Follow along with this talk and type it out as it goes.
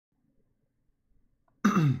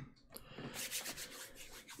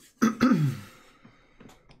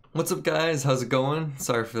What's up, guys? How's it going?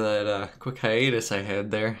 Sorry for that quick hiatus I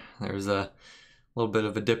had there. There was a little bit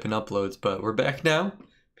of a dip in uploads, but we're back now. I'm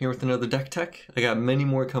here with another deck tech. I got many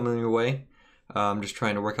more coming your way. I'm just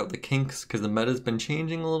trying to work out the kinks because the meta's been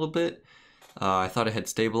changing a little bit. I thought it had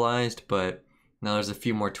stabilized, but now there's a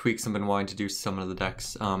few more tweaks I've been wanting to do to some of the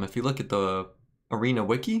decks. If you look at the Arena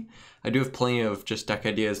wiki, I do have plenty of just deck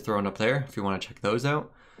ideas thrown up there if you want to check those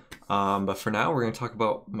out. But for now, we're going to talk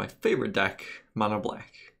about my favorite deck, Mono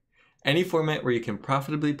Black. Any format where you can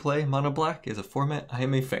profitably play Mono Black is a format I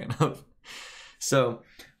am a fan of. So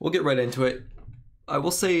we'll get right into it. I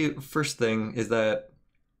will say first thing is that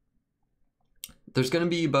there's going to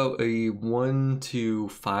be about a 1 to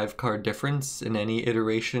 5 card difference in any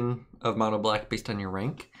iteration of Mono Black based on your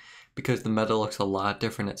rank, because the meta looks a lot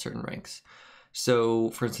different at certain ranks. So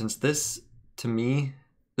for instance, this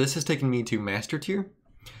has taken me to Master Tier.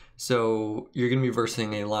 So you're going to be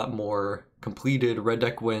versing a lot more completed red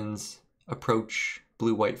deck wins, approach,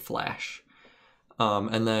 blue-white flash,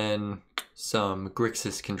 and then some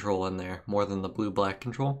Grixis control in there, more than the blue-black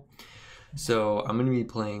control. So I'm going to be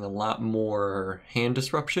playing a lot more hand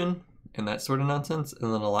disruption and that sort of nonsense,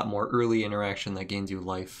 and then a lot more early interaction that gains you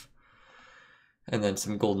life, and then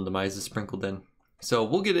some golden demises sprinkled in. So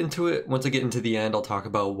we'll get into it. Once I get into the end, I'll talk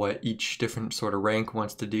about what each different sort of rank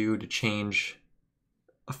wants to do to change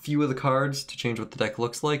a few of the cards, to change what the deck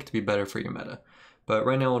looks like to be better for your meta. But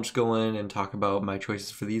right now I'll just go in and talk about my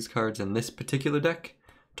choices for these cards in this particular deck,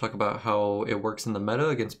 talk about how it works in the meta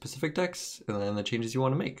against specific decks, and then the changes you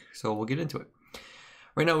want to make. So we'll get into it.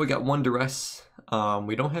 Right now we got 1 Duress.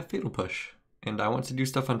 We don't have Fatal Push, and I want to do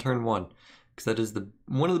stuff on turn 1, because that is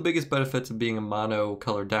one of the biggest benefits of being a mono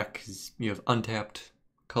color deck, is you have untapped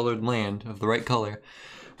colored land of the right color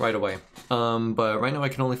right away. But right now I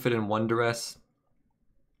can only fit in 1 Duress,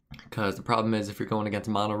 because the problem is if you're going against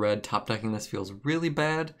mono red, top decking this feels really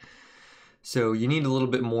bad. So you need a little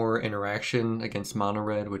bit more interaction against mono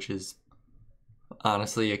red, which is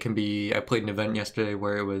honestly, it can be. I played an event yesterday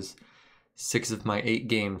where it was 6 of my 8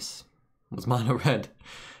 games was mono red.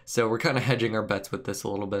 So we're kind of hedging our bets with this a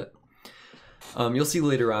little bit. You'll see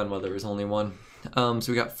later on whether there's only 1. So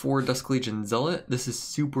we got 4 Dusk Legion Zealot. This is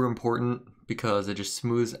super important because it just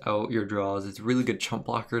smooths out your draws. It's a really good chump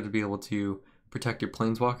blocker to be able to protect your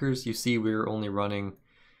planeswalkers. You see we're only running,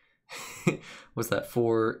 what's that,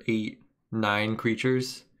 4, 8, 9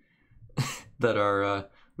 creatures that are,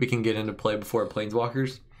 we can get into play before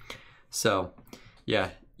planeswalkers. So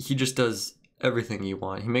yeah, he just does everything you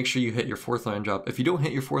want. He makes sure you hit your 4th land drop. If you don't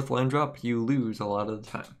hit your 4th land drop, you lose a lot of the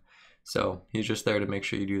time. So he's just there to make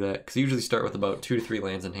sure you do that, because you usually start with about 2 to 3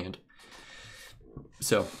 lands in hand.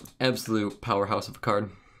 So absolute powerhouse of a card.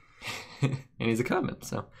 And he's a common,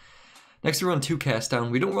 so. Next we run 2 Cast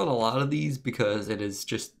Down. We don't run a lot of these because it is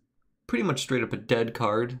just pretty much straight up a dead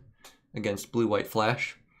card against blue-white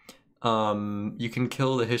flash. You can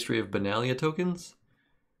kill the History of Benalia tokens,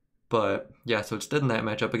 but yeah, so it's dead in that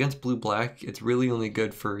matchup. Against blue-black, it's really only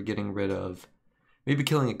good for getting rid of, maybe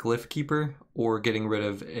killing a Glyph Keeper, or getting rid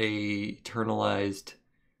of a Eternalized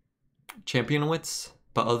Champion Wits,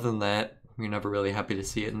 but other than that, you're never really happy to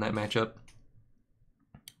see it in that matchup.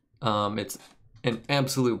 It's an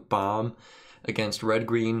absolute bomb against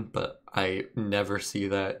red-green, but I never see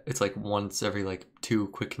that. It's like once every like 2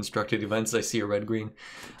 quick constructed events I see a red-green.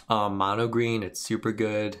 Mono-green, it's super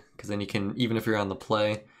good, because then you can, even if you're on the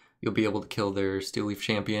play, you'll be able to kill their Steel Leaf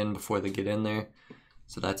Champion before they get in there.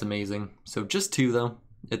 So that's amazing. So just 2 though.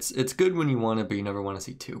 It's good when you want it, but you never want to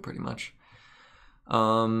see 2 pretty much.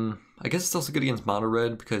 I guess it's also good against mono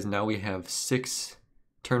red, because now we have 6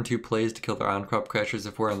 turn 2 plays to kill their on-crop crashers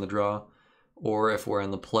if we're on the draw, or if we're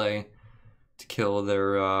on the play to kill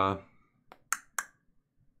their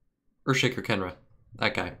Earthshaker Kenra,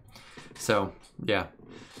 that guy. So yeah,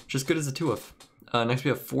 just good as a 2-of. Next we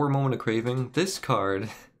have 4 Moment of Craving. This card,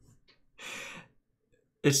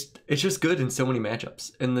 it's just good in so many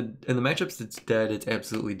matchups. In the matchups it's dead, it's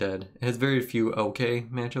absolutely dead. It has very few okay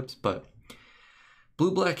matchups, but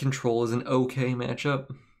blue-black control is an okay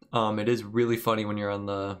matchup. It is really funny when you're on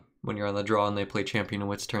the draw and they play Champion of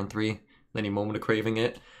Wits turn 3. Then you Moment of Craving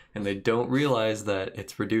it, and they don't realize that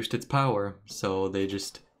it's reduced its power, so they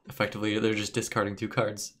just, effectively, they're just discarding 2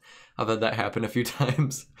 cards. I've had that happen a few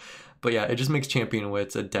times. But yeah, it just makes Champion of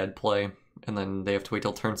Wits a dead play, and then they have to wait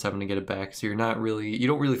till turn 7 to get it back, so you don't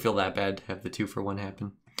really feel that bad to have the 2-for-1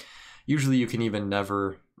 happen. Usually you can even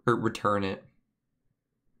never return it,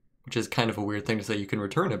 which is kind of a weird thing to say. You can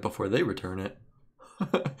return it before they return it.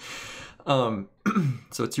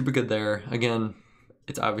 So it's super good there. Again,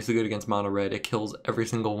 it's obviously good against mono red. It kills every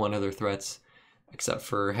single one of their threats. except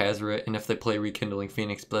for Hazoret, and if they play Rekindling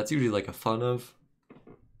Phoenix, but that's usually like a fun of.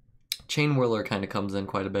 Chain Whirler kind of comes in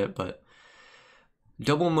quite a bit, but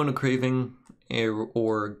double Mono Craving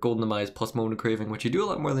or Golden Demise plus Mono Craving, which you do a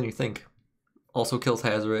lot more than you think, also kills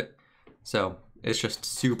Hazoret, so it's just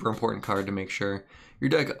super important card to make sure. Your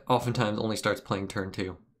deck oftentimes only starts playing turn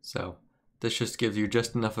 2, so this just gives you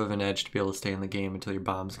just enough of an edge to be able to stay in the game until your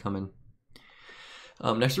bombs come in.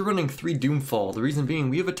 Next we're running 3 Doomfall, the reason being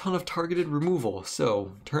we have a ton of targeted removal,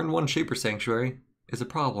 so turn 1 Shaper Sanctuary is a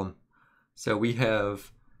problem. So we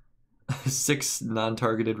have 6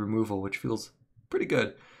 non-targeted removal, which feels pretty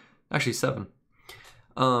good. Actually 7.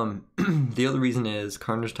 The other reason is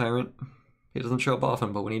Carnage Tyrant. He doesn't show up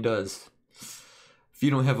often, but when he does, if you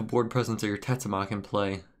don't have a board presence or your Tetzimoc in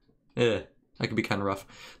play, that could be kind of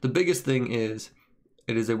rough. The biggest thing is,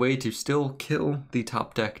 it is a way to still kill the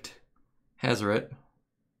top-decked Hazoret,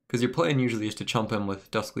 because your plan usually is to chump him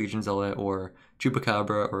with Dusk Legion Zealot or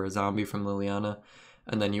Chupacabra or a zombie from Liliana,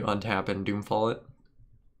 and then you untap and Doomfall it.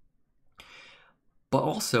 But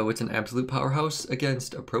also, it's an absolute powerhouse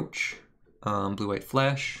against Approach, Blue-White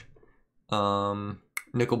Flash,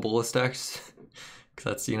 Nicol Bolas decks, because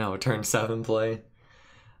that's, you know, a turn 7 play.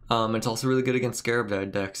 It's also really good against Scarab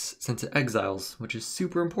God decks, since it exiles, which is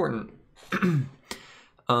super important.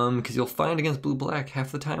 Because you'll find against Blue-Black,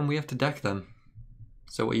 half the time we have to deck them.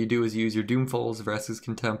 So what you do is you use your Doomfalls, Vraska's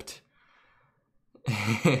Contempt,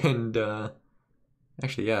 and,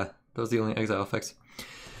 actually, yeah, those are the only exile effects,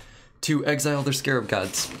 to exile their Scarab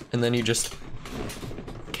Gods, and then you just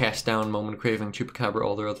cast down Moment Craving, Chupacabra,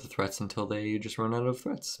 all their other threats until they just run out of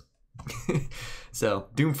threats. So,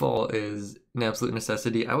 Doomfall is an absolute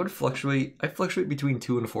necessity. I fluctuate between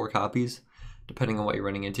 2 and 4 copies, depending on what you're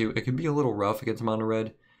running into. It can be a little rough against mono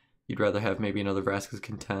red. You'd rather have maybe another Vraska's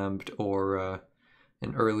Contempt or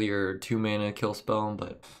an earlier 2-mana kill spell,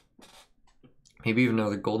 but maybe even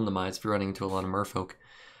another Golden Demise if you're running into a lot of Merfolk.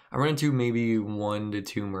 I run into maybe 1 to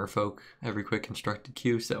 2 Merfolk every quick constructed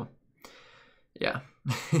queue, so yeah.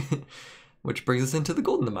 Which brings us into the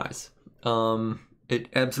Golden Demise. It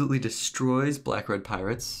absolutely destroys Black-Red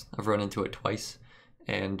Pirates. I've run into it twice,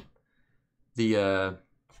 and the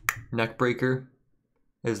Neckbreaker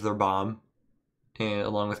is their bomb, and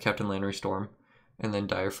along with Captain Lannery Storm, and then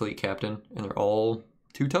Dire Fleet Captain, and they're all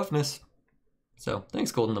 2 toughness. So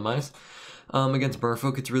thanks, Golden Demise. Against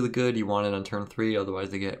Merfolk, it's really good. You want it on turn 3, otherwise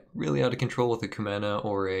they get really out of control with a Kumena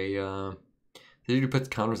or a... the dude who puts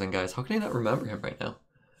counters on guys. How can I not remember him right now?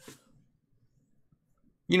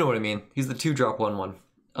 You know what I mean. He's the 2-drop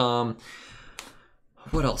 1/1.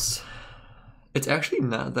 What else? It's actually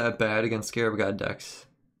not that bad against Scarab God decks.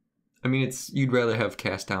 I mean, you'd rather have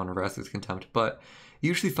Cast Down or Vraska's Contempt, but you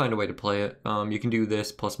usually find a way to play it. You can do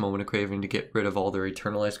this plus Moment of Craving to get rid of all their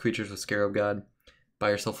Eternalized creatures with Scarab God. Buy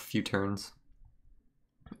yourself a few turns.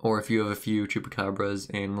 Or if you have a few Chupacabras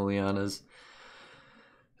and Lilianas,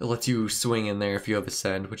 it lets you swing in there if you have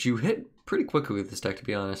Ascend, which you hit pretty quickly with this deck, to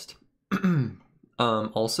be honest.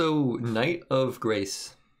 Also, Knight of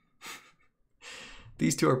Grace.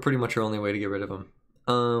 These 2 are pretty much your only way to get rid of them.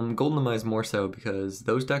 Golden Demise more so, because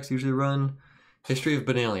those decks usually run History of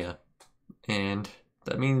Benalia, and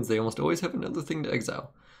that means they almost always have another thing to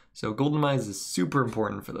exile. So Golden Demise is super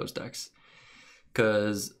important for those decks,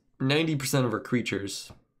 because 90% of our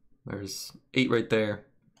creatures, there's 8 right there,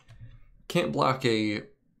 can't block a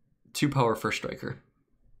 2-power First Striker.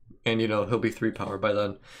 And, you know, he'll be 3-power by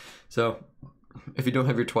then. So, if you don't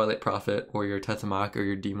have your Twilight Prophet, or your Tetzimoc, or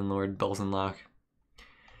your Demon Lord, Bells and Lock,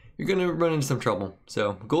 you're going to run into some trouble.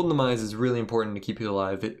 So, Golden Demise is really important to keep you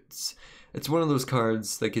alive. It's one of those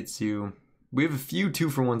cards that gets you... We have a few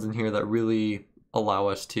 2-for-1s in here that really allow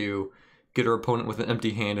us to get our opponent with an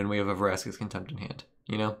empty hand, and we have a Vraska's Contempt in hand,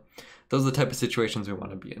 you know? Those are the type of situations we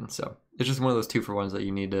want to be in, so it's just one of those 2-for-1s that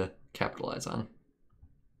you need to capitalize on.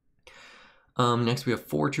 Next we have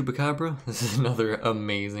 4 Chupacabra. This is another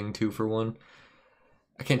amazing 2-for-1.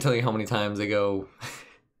 I can't tell you how many times they go...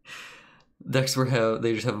 decks where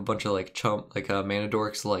they just have a bunch of like mana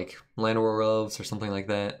dorks like Llanowar Elves or something like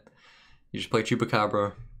that. You just play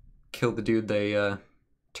Chupacabra, kill the dude they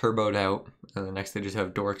turboed out, and the next they just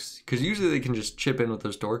have dorks. Because usually they can just chip in with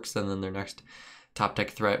those dorks, and then their next top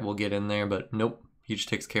deck threat will get in there, but nope, he just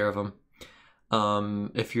takes care of them.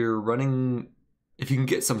 If you can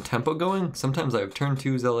get some tempo going, sometimes I have turn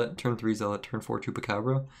 2 Zealot, turn 3 Zealot, turn 4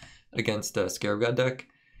 Chupacabra against a Scarab God deck.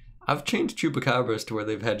 I've changed Chupacabras to where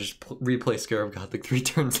they've had to just replay Scarab God like 3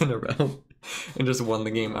 turns in a row and just won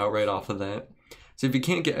the game outright off of that. So if you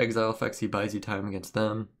can't get exile effects, he buys you time against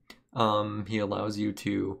them. He allows you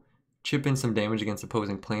to chip in some damage against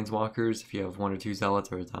opposing planeswalkers if you have 1 or 2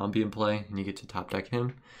 Zealots or a zombie in play and you get to top deck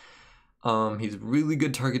him. He's a really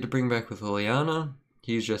good target to bring back with Liliana.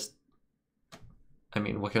 He's just, I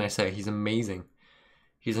mean, what can I say? He's amazing.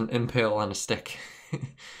 He's an impale on a stick.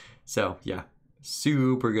 So, yeah,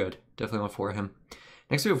 super good. Definitely want for him.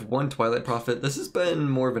 Next, we have one Twilight Prophet. This has been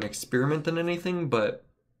more of an experiment than anything, but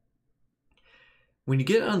when you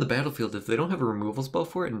get on the battlefield, if they don't have a removal spell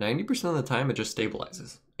for it, 90% of the time it just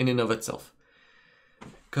stabilizes in and of itself.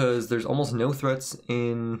 Because there's almost no threats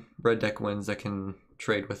in red deck wins that can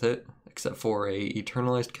trade with it, except for a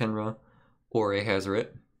Eternalized Kenra or a Hazoret,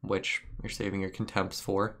 which you're saving your Contempts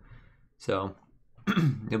for. So,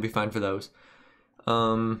 you'll be fine for those.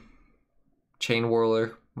 Chain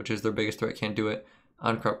Whirler, which is their biggest threat, can't do it.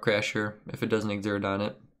 On-Crop Crasher, if it doesn't exert on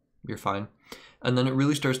it, you're fine. And then it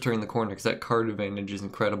really starts turning the corner because that card advantage is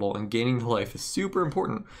incredible and gaining the life is super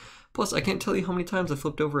important. Plus, I can't tell you how many times I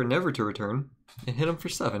flipped over a Never to Return and hit him for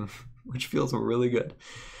 7, which feels really good.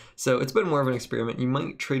 So it's been more of an experiment. You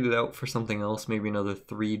might trade it out for something else, maybe another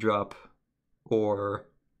 3-drop or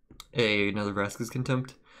another Vraska's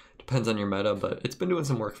Contempt. Depends on your meta, but it's been doing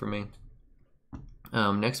some work for me.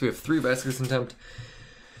 Next, we have 3 Vraska's Contempt.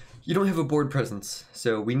 You don't have a board presence,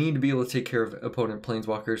 so we need to be able to take care of opponent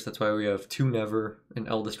Planeswalkers. That's why we have 2 Never, an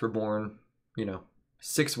Eldest Reborn,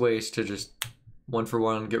 6 ways to just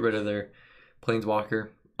 1-for-1 get rid of their Planeswalker.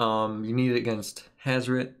 You need it against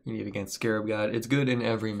Hazoret, you need it against Scarab God. It's good in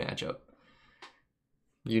every matchup.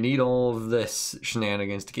 You need all of this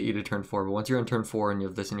shenanigans to get you to turn 4, but once you're on turn 4 and you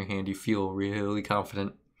have this in your hand, you feel really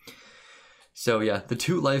confident. So yeah, the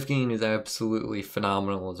 2 life gain is absolutely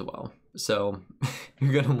phenomenal as well. So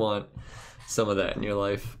you're going to want some of that in your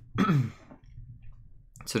life.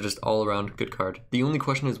 So just all around good card. The only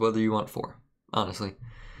question is whether you want 4, honestly.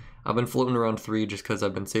 I've been floating around 3 just because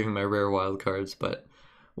I've been saving my rare wild cards, but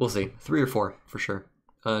we'll see. 3 or 4 for sure.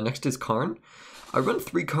 Next is Karn. I run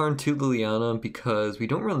 3 Karn, 2 Liliana because we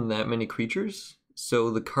don't run that many creatures.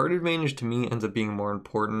 So the card advantage to me ends up being more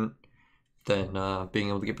important than being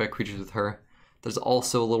able to get back creatures with her. There's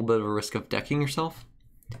also a little bit of a risk of decking yourself.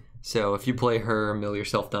 So if you play her, mill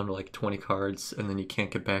yourself down to like 20 cards, and then you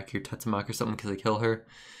can't get back your Tetsamok or something because they kill her,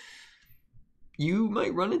 you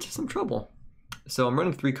might run into some trouble. So I'm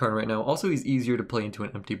running 3 Karn right now. Also, he's easier to play into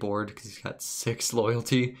an empty board because he's got 6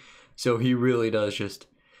 loyalty. So he really does just...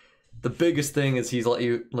 The biggest thing is he's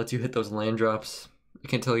lets you hit those land drops. I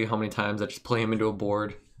can't tell you how many times I just play him into a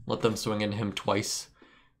board, let them swing into him twice.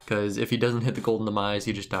 Because if he doesn't hit the Golden Demise,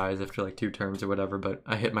 he just dies after like 2 turns or whatever. But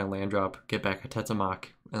I hit my land drop, get back a Tetsamok,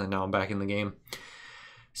 and then now I'm back in the game.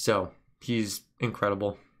 So he's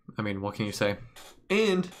incredible. I mean, what can you say?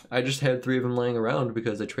 And I just had 3 of him laying around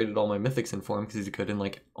because I traded all my mythics in for him because he's good in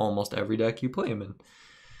like almost every deck you play him in.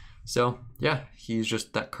 So yeah, he's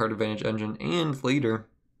just that card advantage engine. And later,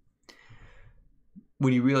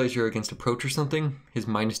 when you realize you're against Approach or something, his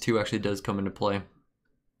 -2 actually does come into play.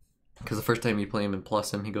 Because the first time you play him and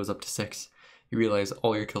plus him, he goes up to 6. You realize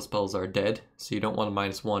all your kill spells are dead, so you don't want a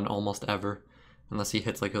 -1 almost ever, unless he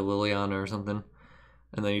hits like a Liliana or something.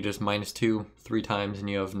 And then you just -2 3 times and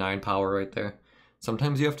you have 9 power right there.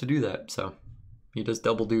 Sometimes you have to do that, so he does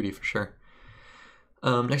double duty for sure.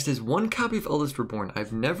 Next is 1 copy of Eldest Reborn.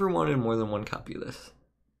 I've never wanted more than 1 copy of this.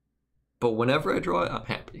 But whenever I draw it, I'm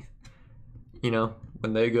happy.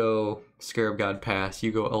 When they go Scarab God pass,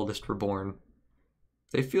 you go Eldest Reborn.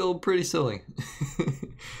 They feel pretty silly.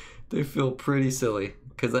 They feel pretty silly.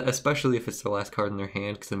 Because especially if it's the last card in their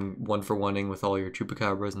hand, because I'm 1-for-1ing with all your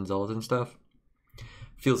Chupacabras and Zeldas and stuff.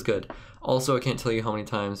 Feels good. Also, I can't tell you how many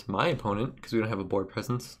times my opponent, because we don't have a board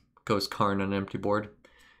presence, goes Karn on an empty board.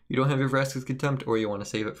 You don't have your Vraska's Contempt, or you want to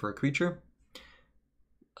save it for a creature.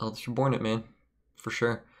 Eldest Reborn it, man. For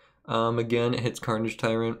sure. Again, it hits Carnage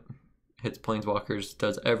Tyrant, hits Planeswalkers,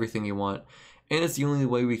 does everything you want. And it's the only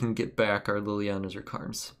way we can get back our Lilianas or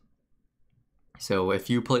Karns. So if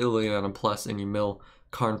you play Liliana plus and you mill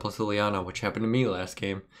Karn plus Liliana, which happened to me last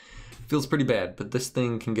game, feels pretty bad, but this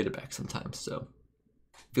thing can get it back sometimes, so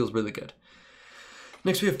feels really good.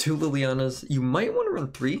 Next we have 2 Lilianas. You might want to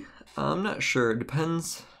run 3. I'm not sure. It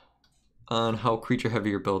depends on how creature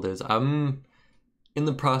heavy your build is. I'm in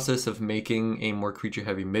the process of making a more creature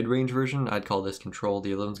heavy mid-range version. I'd call this Control.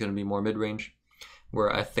 The other one's going to be more mid-range,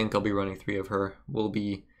 where I think I'll be running 3 of her. We'll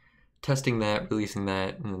be testing that, releasing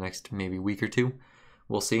that in the next maybe week or 2.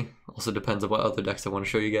 We'll see. Also depends on what other decks I want to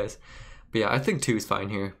show you guys. But yeah, I think 2 is fine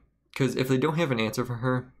here. Because if they don't have an answer for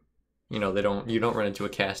her, you don't run into a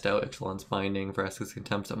cast out, Ixalan's Binding, Vraska's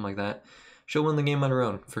Contempt, something like that. She'll win the game on her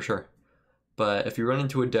own, for sure. But if you run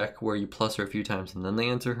into a deck where you plus her a few times and then they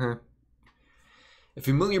answer her, if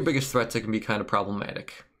you mill your biggest threats, it can be kind of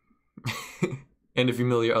problematic. And if you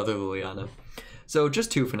mill your other Liliana. So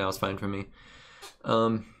just 2 for now is fine for me.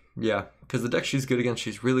 Yeah, because the deck she's good against,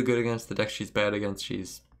 she's really good against. The deck she's bad against,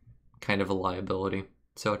 she's kind of a liability.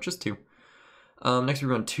 So just 2. Next we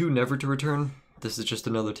run 2 Never to Return. This is just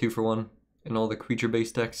another 2-for-1. In all the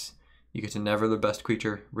creature-based decks, you get to never their best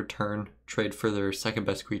creature, return, trade for their second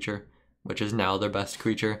best creature, which is now their best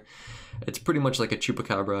creature. It's pretty much like a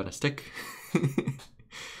Chupacabra on a stick.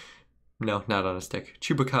 No, not on a stick.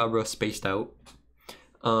 Chupacabra spaced out.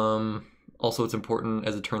 Also, it's important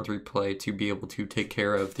as a turn 3 play to be able to take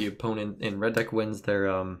care of the opponent in red deck wins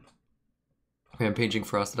their Rampaging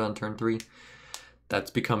Frosted on turn 3. That's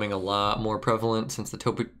becoming a lot more prevalent since the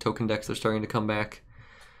token decks are starting to come back.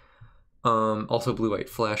 Also Blue-White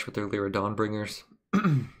Flash with their Lyra Dawnbringers.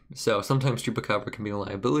 So sometimes Chupacabra can be a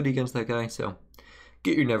liability against that guy, so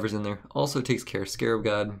get your nevers in there. Also takes care of Scarab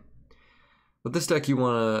God. With this deck, you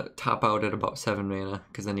want to top out at about 7 mana,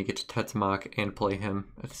 because then you get to Tetzimoc and play him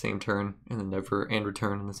at the same turn, and then never and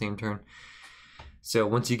return in the same turn. So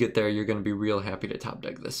once you get there, you're going to be real happy to top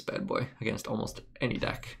deck this bad boy against almost any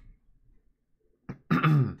deck.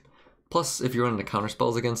 Plus, if you're running the counter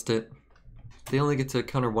spells against it, they only get to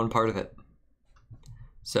counter one part of it.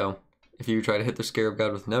 So if you try to hit their Scarab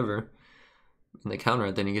God with Never, and they counter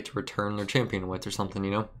it, then you get to return their Champion Wits or something,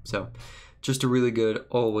 you know? So just a really good,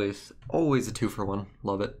 always a 2-for-1.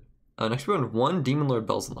 Love it. Next we run 1 Demon Lord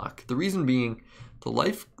Belzenlock. The reason being, the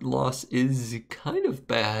life loss is kind of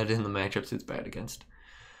bad in the matchups it's bad against.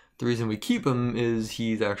 The reason we keep him is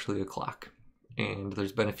he's actually a clock. And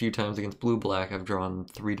there's been a few times against blue-black I've drawn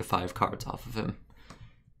 3 to 5 cards off of him.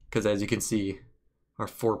 Because as you can see, our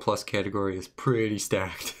 4+ category is pretty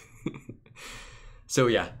stacked. So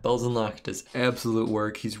yeah, Belzenlock does absolute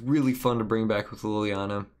work. He's really fun to bring back with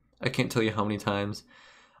Liliana. I can't tell you how many times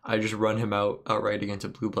I just run him outright against a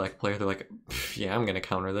blue-black player. They're like, yeah, I'm going to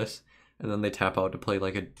counter this. And then they tap out to play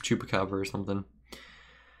like a Chupacabra or something.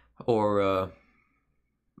 Or, I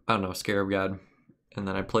don't know, Scarab God. And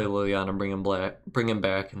then I play Liliana, bring him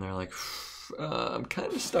back, and they're like, I'm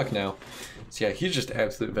kind of stuck now. So yeah, he's just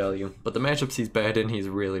absolute value. But the matchups he's bad in, he's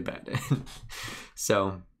really bad in.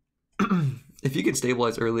 So if you can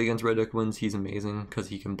stabilize early against red deck wins, he's amazing because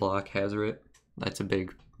he can block Hazoret. That's a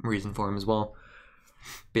big reason for him as well.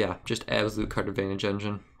 But yeah, just absolute card advantage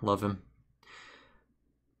engine. Love him.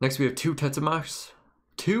 Next we have 2 Tetzimocs.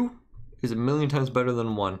 2 is a million times better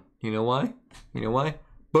than 1. You know why? You know why?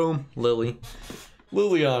 Boom,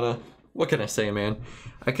 Liliana. What can I say, man?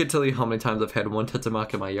 I could tell you how many times I've had 1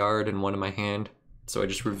 Tetzimoc in my yard and 1 in my hand. So I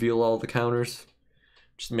just reveal all the counters.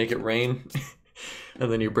 Just make it rain.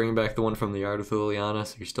 And then you bring back the one from the yard with Liliana,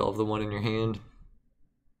 so you still have the one in your hand.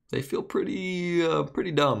 They feel pretty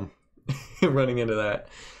dumb running into that.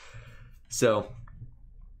 So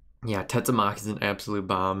yeah, Tetzimoc is an absolute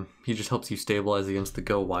bomb. He just helps you stabilize against the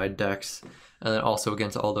go wide decks, and then also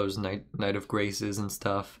against all those Knight of Graces and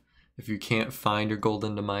stuff. If you can't find your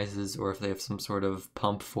Golden Demises, or if they have some sort of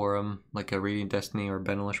pump for them, like a Radiant Destiny or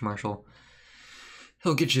Benelish Marshal,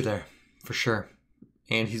 he'll get you there for sure.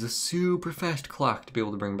 And he's a super fast clock to be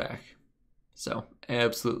able to bring back. So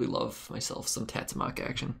absolutely love myself some Tetzimoc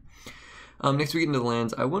action. Next we get into the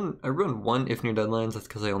lands. I run 1 if near deadlands. That's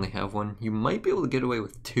because I only have 1. You might be able to get away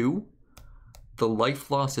with 2. The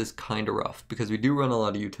life loss is kind of rough because we do run a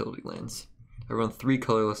lot of utility lands. I run 3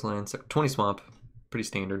 colorless lands, so 20 swamp, pretty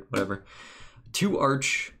standard, whatever. 2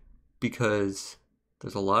 arch because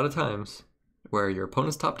there's a lot of times where your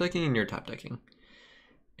opponent's top decking and you're top decking.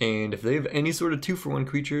 And if they have any sort of 2-for-1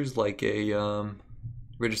 creatures like a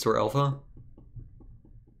Regisaur Alpha,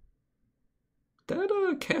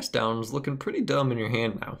 that cast down is looking pretty dumb in your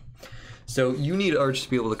hand now. So you need Arch to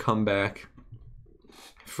be able to come back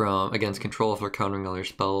from against control if they're countering all your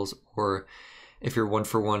spells, or if you're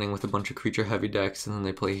 1-for-1ing with a bunch of creature heavy decks and then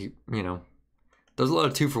they play, you know, there's a lot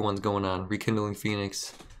of 2-for-1s going on. Rekindling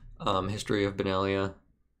Phoenix, History of Benalia.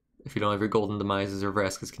 If you don't have your Golden Demises or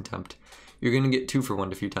Vraska's Contempt, you're going to get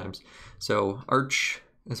 2-for-1 a few times. So Arch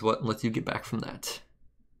is what lets you get back from that.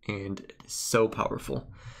 And it is so powerful.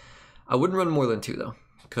 I wouldn't run more than 2 though,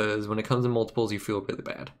 because when it comes in multiples you feel really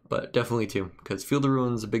bad. But definitely 2, because Field of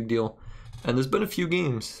Ruins is a big deal. And there's been a few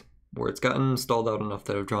games where it's gotten stalled out enough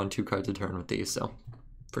that I've drawn 2 cards a turn with these, so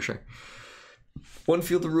for sure. 1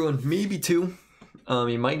 Field of Ruin, maybe 2.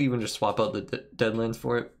 You might even just swap out the Deadlands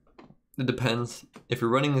for it. It depends. If you're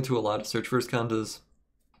running into a lot of Search for Iskantas,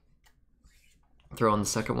 throw on the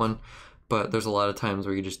second one. But there's a lot of times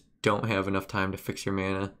where you just don't have enough time to fix your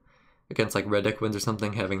mana. Against like red deck wins or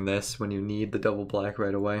something, having this when you need the double black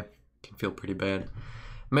right away can feel pretty bad.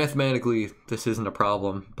 Mathematically, this isn't a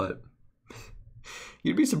problem, but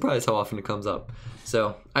you'd be surprised how often it comes up.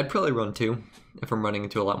 So I'd probably run 2 if I'm running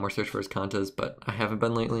into a lot more Search for Iskantas, but I haven't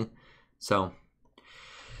been lately. So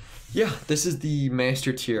Yeah, this is the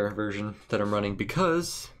master tier version that I'm running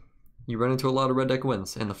because you run into a lot of red deck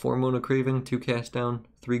wins. And the 4 Mana Craven, 2 Cast Down,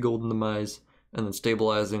 3 Golden Demise, and then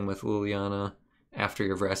stabilizing with Liliana after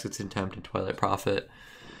your Vraska's Contempt and Twilight Prophet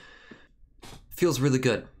feels really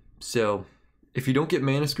good. So if you don't get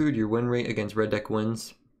mana screwed, your win rate against red deck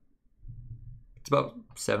wins, it's about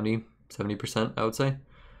 70%, I would say.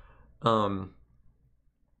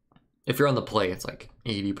 If you're on the play, it's like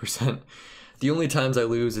 80%. The only times I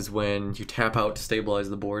lose is when you tap out to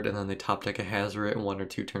stabilize the board and then they top deck a Hazoret 1 or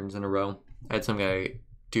 2 turns in a row. I had some guy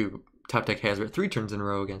do top deck Hazoret 3 turns in a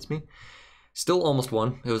row against me. Still almost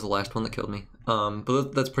won. It was the last one that killed me.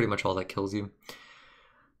 But that's pretty much all that kills you.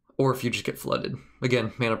 Or if you just get flooded.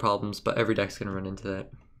 Again, mana problems, but every deck's going to run into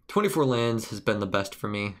that. 24 lands has been the best for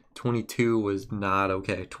me. 22 was not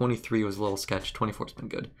okay. 23 was a little sketch. 24's been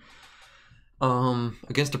good.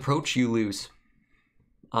 Against approach, you lose.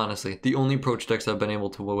 Honestly, the only approach decks I've been able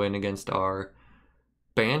to win against are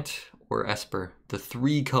Bant or Esper. The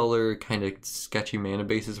 3-color kind of sketchy mana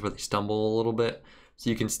bases where they stumble a little bit. So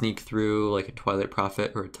you can sneak through like a Twilight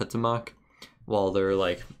Prophet or a Tetzimok while they're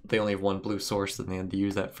like, they only have 1 blue source and they had to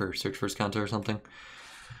use that for Search for Counter or something.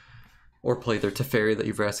 Or play their Teferi that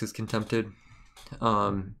you've Vraska's Contempted.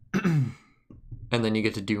 And then you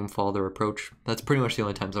get to Doomfall their approach. That's pretty much the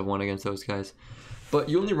only times I've won against those guys. But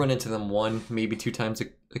you only run into them 1, maybe 2 times a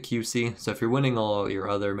QC. So if you're winning all your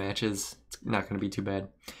other matches, it's not going to be too bad.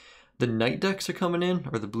 The night decks are coming in,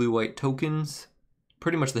 or the blue-white tokens.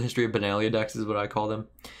 Pretty much the history of Benalia decks is what I call them.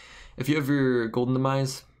 If you have your Golden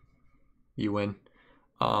Demise, you win.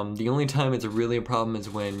 The only time it's really a problem is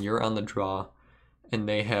when you're on the draw and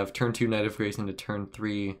they have turn 2 Knight of Grace into turn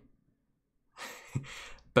 3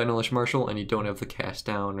 Benelish Marshal and you don't have the Cast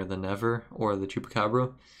Down or the Never or the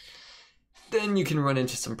Chupacabra. Then you can run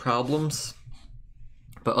into some problems.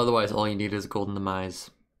 But otherwise, all you need is Golden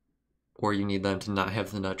Demise. Or you need them to not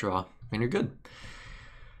have the nut draw. And you're good.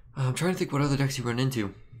 I'm trying to think what other decks you run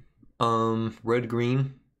into.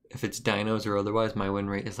 Red-green. If it's dinos or otherwise, my win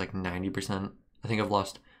rate is like 90%. I think I've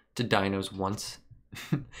lost to dinos once.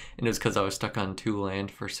 And it was because I was stuck on 2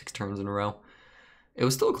 land for 6 turns in a row. It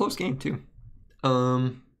was still a close game, too.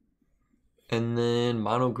 And then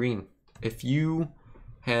mono-green. If you're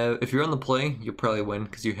on the play, you'll probably win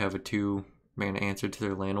because you have a 2 mana answer to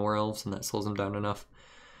their Llanowar Elves, and that slows them down enough.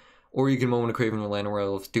 Or you can Moment of Craving their Llanowar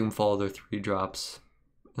Elves, Doomfall their 3 drops,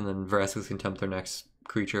 and then Vraska's Contempt their next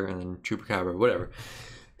creature, and then Chupacabra, whatever.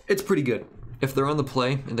 It's pretty good. If they're on the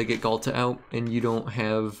play and they get Galta out, and you don't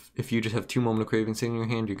have, if you just have 2 Moment of Craving sitting in your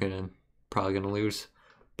hand, you're probably gonna lose.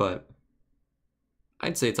 But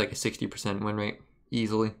I'd say it's like a 60% win rate,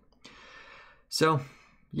 easily. So,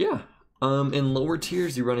 yeah. In lower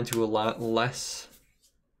tiers, you run into a lot less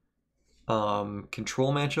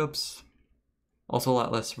control matchups. Also a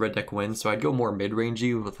lot less red deck wins, so I'd go more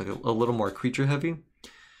mid-rangey with like a little more creature heavy.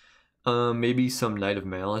 Maybe some Knight of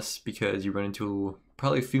Malice, because you run into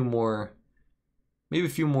probably a few more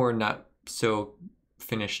not so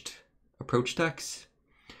finished approach decks.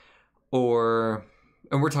 And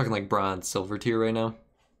we're talking like bronze, silver tier right now.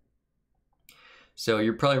 So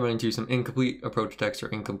you're probably running into some incomplete approach decks or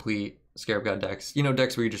incomplete Scarab God decks. You know,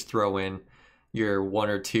 decks where you just throw in your 1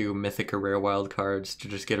 or 2 mythic or rare wild cards to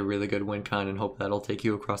just get a really good win con and hope that'll take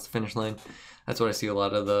you across the finish line. That's what I see a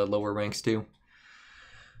lot of the lower ranks do.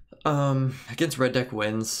 Against red deck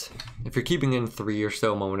wins, if you're keeping in 3 or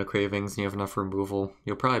so Moment of Cravings and you have enough removal,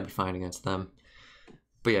 you'll probably be fine against them.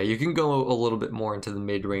 But yeah, you can go a little bit more into the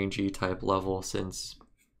mid-rangey type level since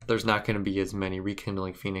there's not going to be as many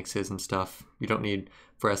Rekindling Phoenixes and stuff. You don't need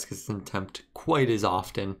Vraska's Contempt quite as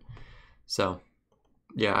often. So,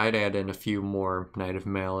 yeah, I'd add in a few more Knight of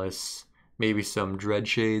Malice, maybe some Dread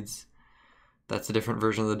Shades. That's a different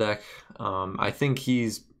version of the deck. I think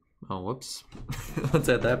he's... Oh, whoops. Let's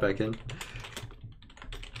add that back in.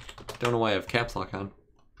 Don't know why I have caps lock on.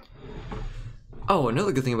 Oh,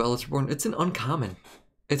 another good thing about Let's Reborn, it's an uncommon.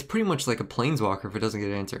 It's pretty much like a Planeswalker if it doesn't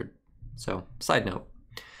get answered. So, side note.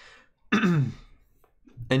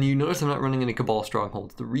 And you notice I'm not running any Cabal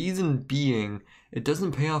Strongholds. The reason being, it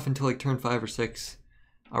doesn't pay off until like turn 5 or 6.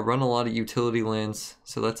 I run a lot of utility lands,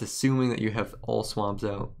 so that's assuming that you have all swamps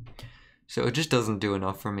out. So it just doesn't do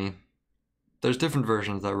enough for me. There's different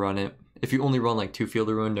versions that run it. If you only run like 2 Field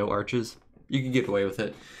of Ruin, no arches, you can get away with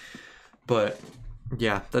it. But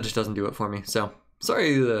yeah, that just doesn't do it for me. So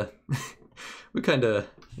sorry, we kind of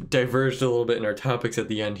diverged a little bit in our topics at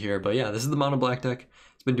the end here. But yeah, this is the mono black deck.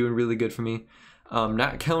 It's been doing really good for me.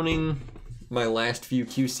 Not counting my last few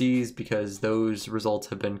QCs because those results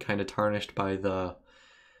have been kind of tarnished by the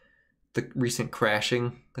recent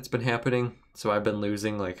crashing that's been happening. So I've been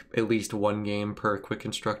losing like at least one game per quick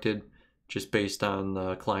constructed just based on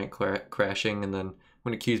the client crashing, and then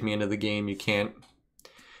when it queues me into the game,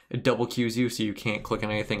 it double queues you, so you can't click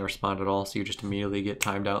on anything or respond at all, so you just immediately get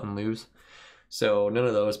timed out and lose. So none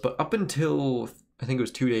of those, but up until I think it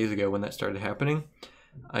was 2 days ago when that started happening,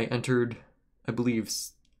 I entered, I believe,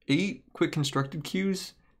 8 quick constructed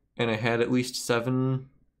queues, and I had at least 7.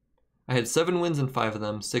 I had 7 wins in 5 of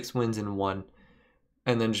them, 6 wins in 1,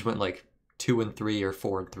 and then just went like 2 and 3 or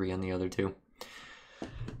 4 and 3 on the other 2.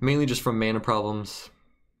 Mainly just from mana problems,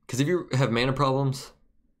 because if you have mana problems,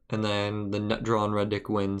 and then the nut draw and red deck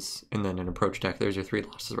wins, and then an approach deck, there's your 3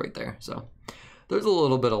 losses right there. So there's a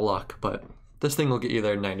little bit of luck, but this thing will get you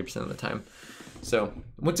there 90% of the time. So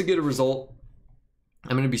once I get a result,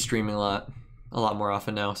 I'm going to be streaming a lot more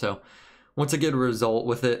often now. So once I get a result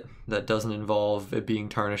with it that doesn't involve it being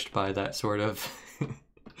tarnished by that sort of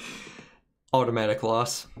automatic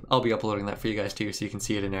loss, I'll be uploading that for you guys too, so you can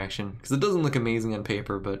see it in action. Because it doesn't look amazing on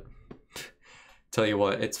paper, but tell you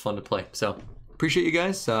what, it's fun to play. So appreciate you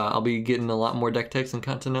guys. I'll be getting a lot more deck techs and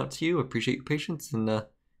content out to you. Appreciate your patience, and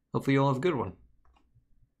hopefully you all have a good one.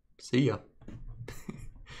 See ya.